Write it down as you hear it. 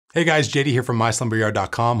Hey guys, JD here from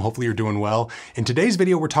MySlumberYard.com. Hopefully you're doing well. In today's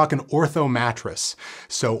video, we're talking Ortho Mattress.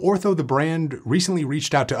 So Ortho, the brand, recently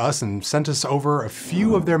reached out to us and sent us over a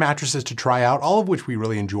few of their mattresses to try out, all of which we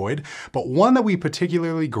really enjoyed. But one that we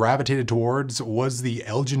particularly gravitated towards was the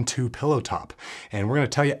Elgin 2 pillow top. And we're gonna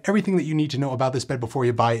tell you everything that you need to know about this bed before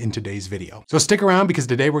you buy it in today's video. So stick around because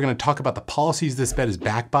today we're gonna talk about the policies this bed is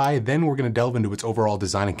backed by, then we're gonna delve into its overall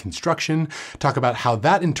design and construction, talk about how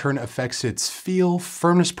that in turn affects its feel,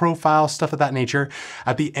 firmness profile, stuff of that nature.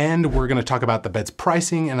 At the end, we're gonna talk about the bed's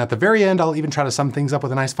pricing, and at the very end, I'll even try to sum things up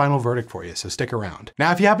with a nice final verdict for you, so stick around.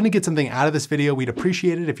 Now, if you happen to get something out of this video, we'd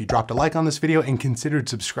appreciate it if you dropped a like on this video and considered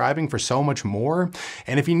subscribing for so much more.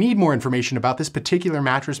 And if you need more information about this particular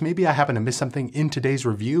mattress, maybe I happen to miss something in today's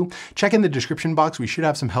review, check in the description box. We should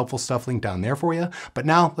have some helpful stuff linked down there for you. But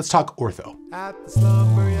now, let's talk Ortho. At the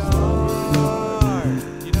Slumber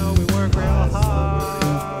Yard, you know we work real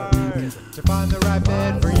hard to find the right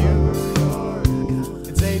bed for you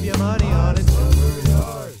and save you money on it.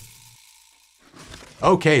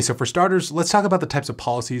 Okay, so for starters, let's talk about the types of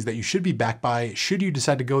policies that you should be backed by should you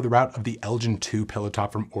decide to go the route of the Elgin 2 pillow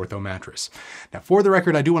top from Ortho Mattress. Now, for the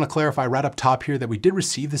record, I do want to clarify right up top here that we did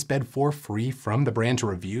receive this bed for free from the brand to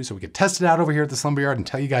review, so we could test it out over here at the Slumber Yard and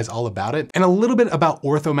tell you guys all about it. And a little bit about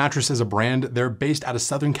Ortho Mattress as a brand. They're based out of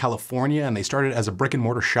Southern California, and they started as a brick and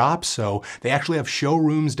mortar shop, so they actually have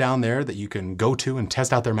showrooms down there that you can go to and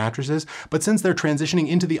test out their mattresses. But since they're transitioning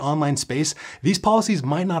into the online space, these policies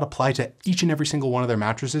might not apply to each and every single one of their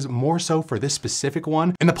mattresses, more so for this specific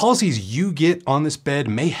one. And the policies you get on this bed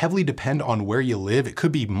may heavily depend on where you live. It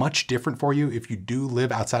could be much different for you if you do live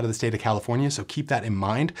outside of the state of California, so keep that in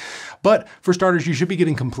mind. But for starters, you should be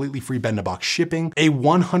getting completely free bed-in-a-box shipping, a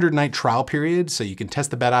 100-night trial period, so you can test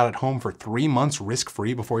the bed out at home for 3 months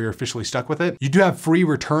risk-free before you're officially stuck with it. You do have free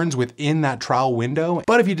returns within that trial window,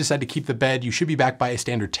 but if you decide to keep the bed, you should be backed by a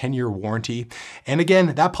standard 10-year warranty. And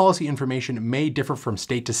again, that policy information may differ from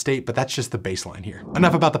state to state, but that's just the baseline here.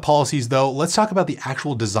 Enough about the policies though, let's talk about the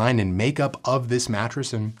actual design and makeup of this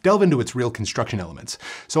mattress and delve into its real construction elements.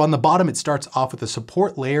 So on the bottom, it starts off with a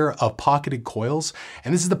support layer of pocketed coils,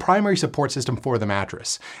 and this is the primary support system for the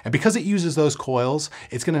mattress. And because it uses those coils,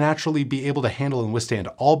 it's gonna naturally be able to handle and withstand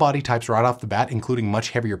all body types right off the bat, including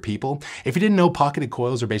much heavier people. If you didn't know, pocketed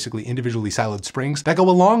coils are basically individually siloed springs that go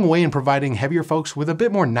a long way in providing heavier folks with a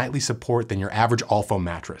bit more nightly support than your average all foam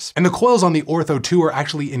mattress. And the coils on the Ortho 2 are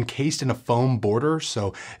actually encased in a foam border,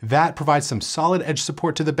 so that provides some solid edge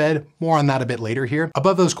support to the bed. More on that a bit later here.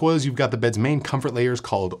 Above those coils, you've got the bed's main comfort layers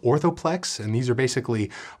called Orthoplex, and these are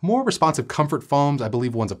basically more responsive comfort foams. I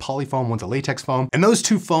believe one's a polyfoam, one's a latex foam. And those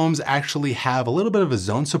two foams actually have a little bit of a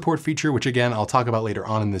zone support feature, which again, I'll talk about later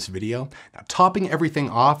on in this video. Now, topping everything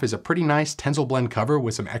off is a pretty nice Tensile blend cover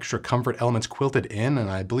with some extra comfort elements quilted in,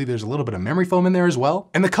 and I believe there's a little bit of memory foam in there as well.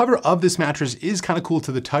 And the cover of this mattress is kind of cool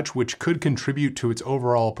to the touch, which could contribute to its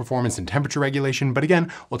overall performance and temperature regulation. But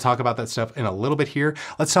again, we'll talk about that stuff in a little bit here.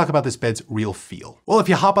 Let's talk about this bed's real feel. Well, if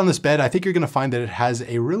you hop on this bed, I think you're gonna find that it has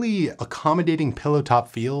a really accommodating pillow top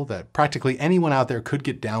feel that practically anyone out there could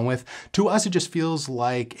get down with. To us, it just feels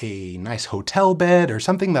like a nice hotel bed or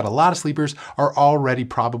something that a lot of sleepers are already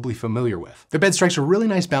probably familiar with. The bed strikes a really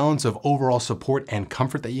nice balance of overall support and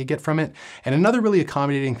comfort that you get from it. And another really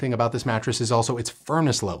accommodating thing about this mattress is also its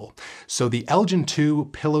firmness level. So the Elgin 2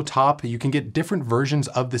 pillow top, you can get different versions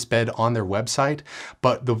of this bed on their website,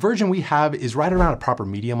 but the version we have is right around a proper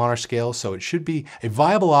medium on our scale, so it should be a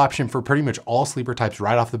viable option for pretty much all sleeper types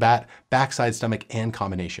right off the bat, backside, stomach, and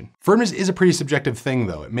combination. Firmness is a pretty subjective thing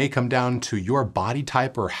though. It may come down to your body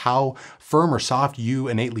type or how firm or soft you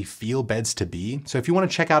innately feel beds to be. So if you want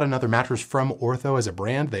to check out another mattress from Ortho as a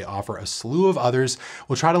brand, they offer a slew of others.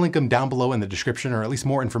 We'll try to link them down below in the description, or at least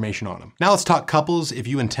more information on them. Now let's talk couples. If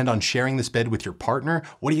you intend on sharing this bed with your partner,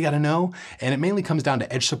 what do you got to know? And it mainly comes down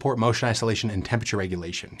to edge support, motion isolation, and temperature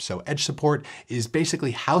regulation. So edge support is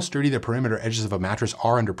basically how sturdy the perimeter edges of a mattress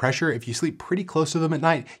are under pressure. If you sleep pretty close to them at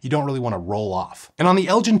night, you don't really want to roll off. And on the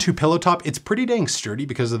Elgin 2 pillow top, it's pretty dang sturdy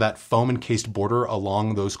because of that foam encased border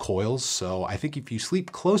along those coils. So I think if you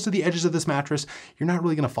sleep close to the edges of this mattress, you're not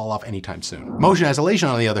really going to fall off anytime soon. Motion isolation,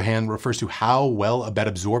 on the other hand, refers to how well a bed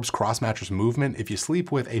absorbs cross mattress movement. If you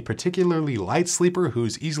sleep with a particularly light sleeper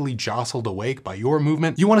who's easily jostled awake by your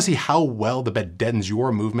movement, you want to see how well the bed deadens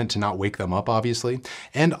your movement to not wake them up up, obviously.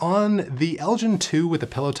 And on the Elgin 2 with the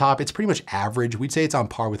pillow top, it's pretty much average. We'd say it's on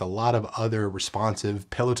par with a lot of other responsive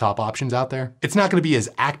pillow top options out there. It's not gonna be as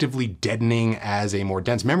actively deadening as a more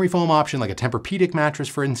dense memory foam option like a Tempur-Pedic mattress,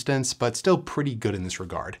 for instance, but still pretty good in this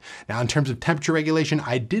regard. Now, in terms of temperature regulation,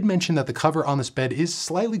 I did mention that the cover on this bed is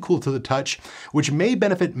slightly cool to the touch, which may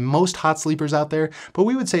benefit most hot sleepers out there, but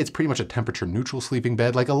we would say it's pretty much a temperature neutral sleeping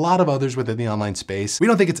bed like a lot of others within the online space. We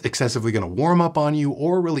don't think it's excessively gonna warm up on you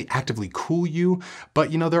or really actively cool you,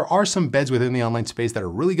 but you know, there are some beds within the online space that are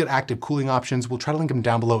really good active cooling options. We'll try to link them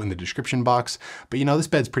down below in the description box, but you know, this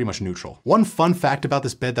bed's pretty much neutral. One fun fact about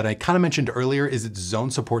this bed that I kind of mentioned earlier is its zone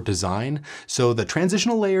support design. So the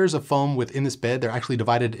transitional layers of foam within this bed, they're actually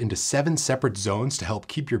divided into 7 separate zones to help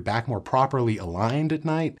keep your back more properly aligned at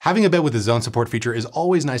night. Having a bed with a zone support feature is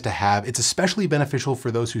always nice to have. It's especially beneficial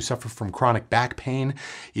for those who suffer from chronic back pain.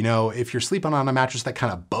 You know, if you're sleeping on a mattress that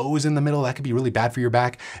kind of bows in the middle, that could be really bad for your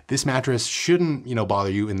back. This mattress shouldn't, you know,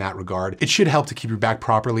 bother you in that regard. It should help to keep your back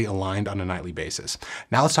properly aligned on a nightly basis.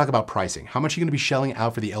 Now let's talk about pricing. How much are you gonna be shelling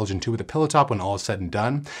out for the Elgin 2 with a pillow top when all is said and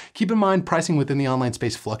done? Keep in mind, pricing within the online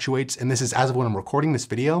space fluctuates, and this is as of when I'm recording this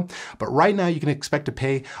video, but right now you can expect to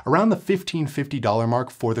pay around the $1550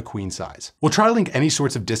 mark for the queen size. We'll try to link any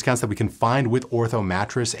sorts of discounts that we can find with Ortho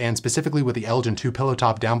Mattress, and specifically with the Elgin 2 pillow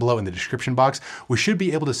top down below in the description box. We should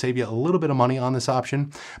be able to save you a little bit of money on this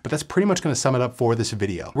option, but that's pretty much gonna sum it up for this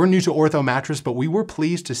video. We're new to Ortho Mattress, but we were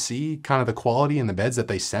pleased to see kind of the quality in the beds that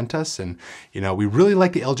they sent us, and you know, we really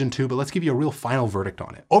like the Elgin 2, but let's give you a real final verdict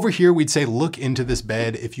on it. Over here, we'd say look into this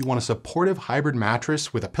bed if you want a supportive hybrid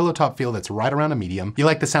mattress with a pillow top feel that's right around a medium. You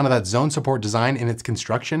like the sound of that zone support design in its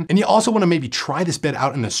construction, and you also want to maybe try this bed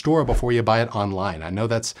out in a store before you buy it online. I know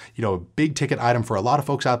that's, you know, a big ticket item for a lot of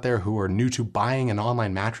folks out there who are new to buying an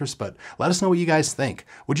online mattress, but let us know what you guys think.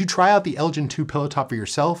 Would you try out the Elgin 2 pillow top for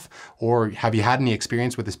yourself, or have you had any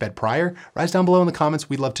experience with this bed prior? Write us down below in the comments.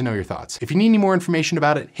 We'd love to know your thoughts. If you need any more information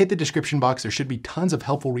about it, hit the description box. There should be tons of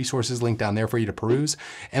helpful resources linked down there for you to peruse,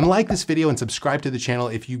 and like this video and subscribe to the channel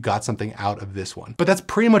if you got something out of this one. But that's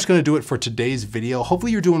pretty much going to do it for today's video.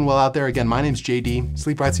 Hopefully you're doing well out there. Again, my name's JD.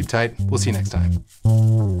 Sleep right, sleep tight. We'll see you next time.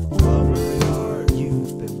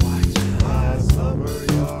 You've been watching my Slumber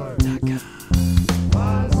Yard.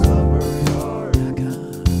 My Slumber Yard.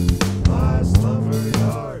 My Slumber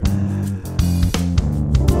Yard.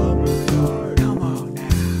 Slumber Yard. Come on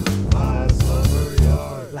now. My Slumber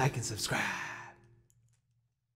Yard. Like and subscribe.